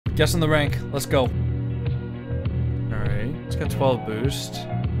Guessing the rank. Let's go. Alright. It's got 12 boost.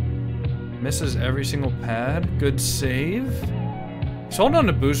 Misses every single pad. Good save. He's holding on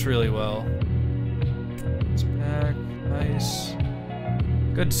to boost really well. It's back. Nice.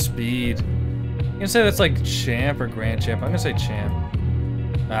 Good speed. I'm gonna say that's like champ or grand champ. I'm gonna say champ.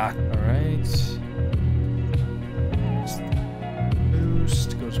 Ah, alright.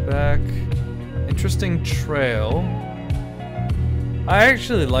 Boost. Goes back. Interesting trail. I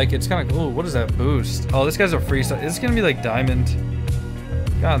actually like it. It's kind of cool. What is that boost? Oh, this guy's a freestyle. It's gonna be like diamond.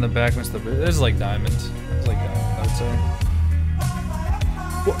 Got in the back missed the boost. This is like diamond. It's like diamond, I would say.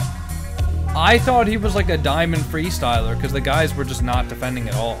 What? I thought he was like a diamond freestyler because the guys were just not defending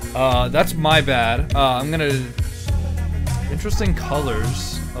at all. That's my bad. I'm gonna... Interesting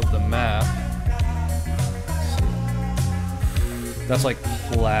colors of the map. That's like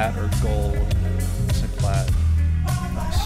plat or gold. It's like plat.